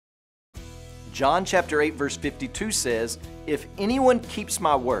John chapter 8 verse 52 says, "If anyone keeps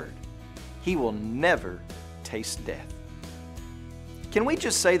my word, he will never taste death." Can we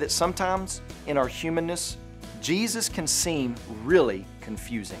just say that sometimes in our humanness, Jesus can seem really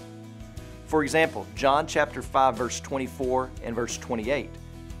confusing? For example, John chapter 5 verse 24 and verse 28.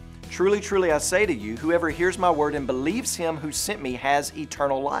 "Truly, truly I say to you, whoever hears my word and believes him who sent me has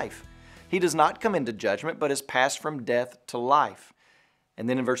eternal life. He does not come into judgment, but is passed from death to life." And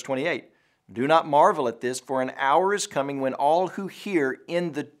then in verse 28, "Do not marvel at this, for an hour is coming when all who hear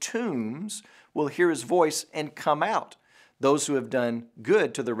in the tombs will hear his voice and come out, those who have done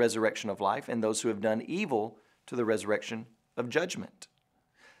good to the resurrection of life, and those who have done evil to the resurrection of judgment."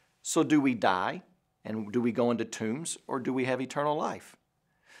 So do we die, and do we go into tombs, or do we have eternal life?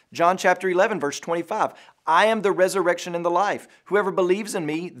 John chapter 11, verse 25, "I am the resurrection and the life. Whoever believes in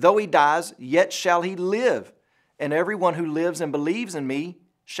me, though he dies, yet shall he live. And everyone who lives and believes in me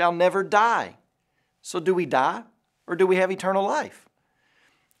shall never die." So do we die, or do we have eternal life?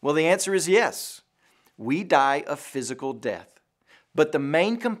 Well, the answer is yes. We die a physical death. But the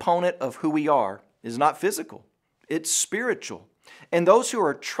main component of who we are is not physical. It's spiritual. And those who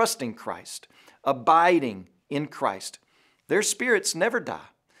are trusting Christ, abiding in Christ, their spirits never die.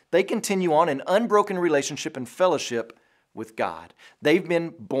 They continue on in unbroken relationship and fellowship with God. They've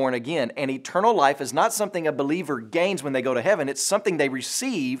been born again, and eternal life is not something a believer gains when they go to heaven. It's something they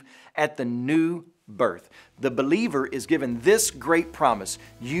receive at the new birth. The believer is given this great promise: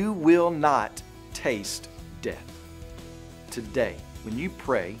 you will not taste death. Today, when you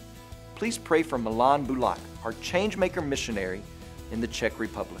pray, please pray for Milan Bulak, our Changemaker missionary in the Czech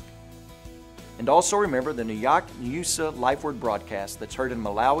Republic. And also remember the Nyack Nyusa Life Word broadcast that's heard in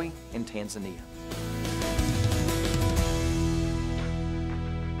Malawi and Tanzania.